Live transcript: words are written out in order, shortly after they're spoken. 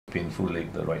painful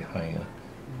leg, the right hind.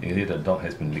 You can see the dog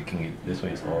has been licking it. That's why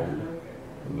it's all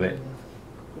wet.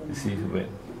 You see, wet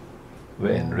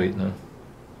and red.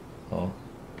 Oh,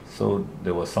 so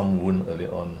there was some wound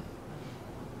earlier on.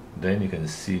 Then you can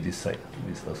see this side.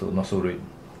 It's also not so red.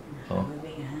 Oh,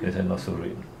 this side not so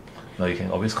red. Now you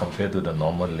can always compare to the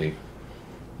normal leg.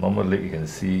 Normal leg, you can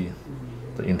see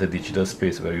the interdigital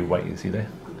space very white. You see there?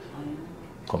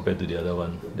 Compared to the other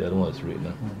one. The other one is red.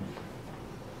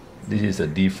 This is a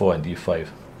D4 and D5.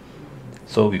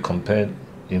 So we compare.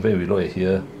 In fact, we look at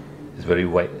here. It's very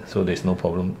white, so there's no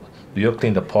problem. Do you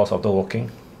clean the paws after walking?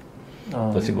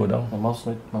 Does it go down? My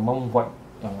mom wipe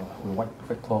with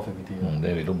white cloth every day.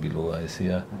 Then we look below. I see.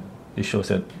 It shows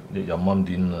that your mom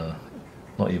didn't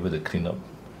not able to clean up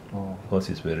because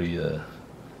it's very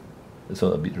it's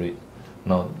all a bit red.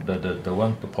 Now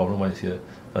the problem one is here.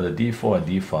 The D4 and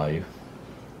D5. You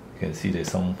can see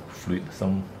there's some fluid,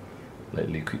 some like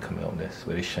liquid coming out there. It's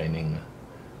very shining.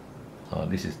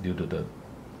 This is due to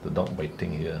the dog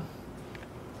biting here.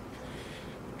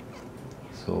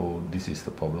 So this is the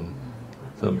problem.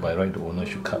 So by right, the owner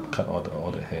should cut all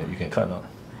the hair. You can cut now.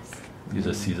 Use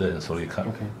a scissor and slowly cut.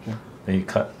 Okay. Then you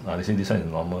cut. This one is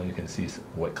normal. You can see it's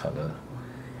white color.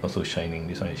 Also shining.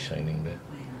 This one is shining there.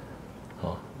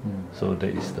 So that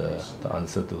is the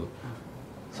answer to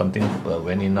something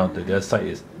went in. Now the other side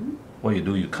is what you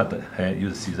do. You cut the hair.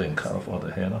 Use a scissor and cut off all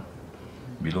the hair now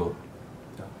below.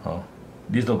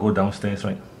 These don't go downstairs,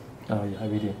 right? Yeah,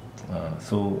 every day.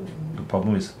 So the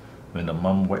problem is when the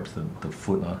mom wipes the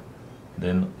foot,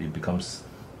 then it becomes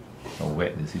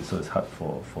wet, you see, so it's hard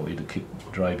for it to keep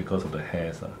dry because of the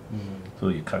hairs. So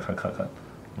you cut.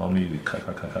 Normally we cut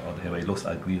all the hair, but it looks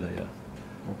ugly there. Okay.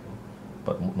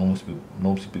 But most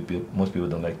people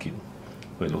don't like it,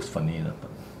 but it looks funny. But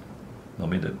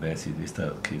normally the best is this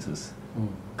type of cases.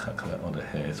 Cut all the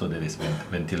hair so there is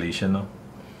ventilation now.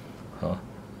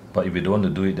 But if you don't want to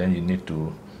do it, then you need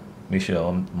to make sure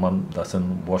your mom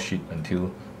doesn't wash it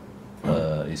until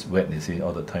it's wet, you see,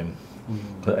 all the time.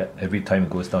 Because every time it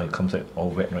goes down, it comes out all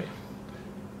wet, right?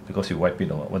 Because you wipe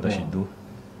it, or what does she do?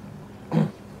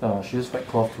 She uses wet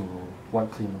cloth to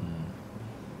wipe clean.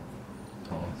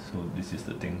 So this is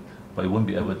the thing. But it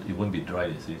won't be dry,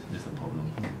 you see, this is the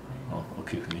problem.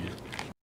 Okay, finish.